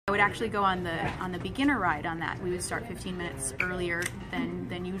actually go on the beginner ride on that. We would start 15 minutes earlier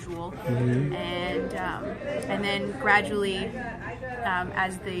than usual, and then gradually,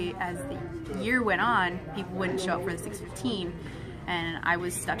 as the year went on, people wouldn't show up for the 6:15. And I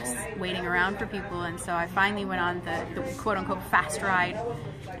was stuck waiting around for people, and so I finally went on the quote-unquote fast ride,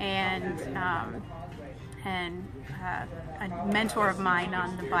 and a mentor of mine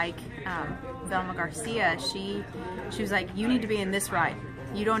on the bike, Raul Garcia, she was like, you need to be in this ride.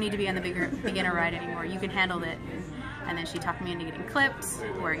 You don't need to be on the beginner ride anymore. You can handle it. And then she talked me into getting clipped,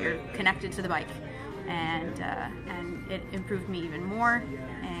 where you're connected to the bike, and it improved me even more.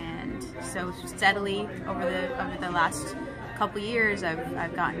 And so steadily over the last couple years,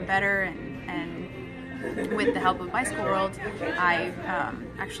 I've gotten better, and with the help of Bicycle World, I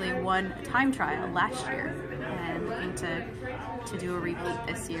actually won a time trial last year, and looking to do a repeat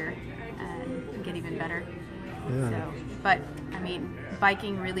this year and get even better. Yeah. So, but I mean,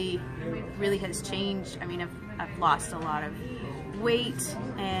 biking really has changed. I mean, I've lost a lot of weight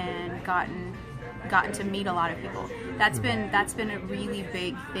and gotten to meet a lot of people. That's been a really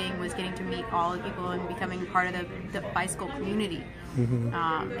big thing, was getting to meet all the people and becoming part of the bicycle community.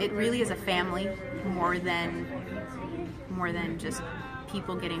 It really is a family more than just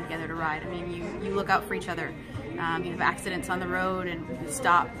people getting together to ride. I mean, you look out for each other. You have accidents on the road, and you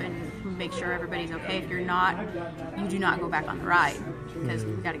stop and make sure everybody's okay. If you're not, you do not go back on the ride, because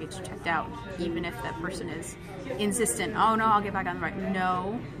we've got to get you checked out. Even if that person is insistent, oh no, I'll get back on the ride.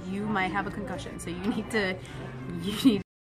 No, you might have a concussion, so you need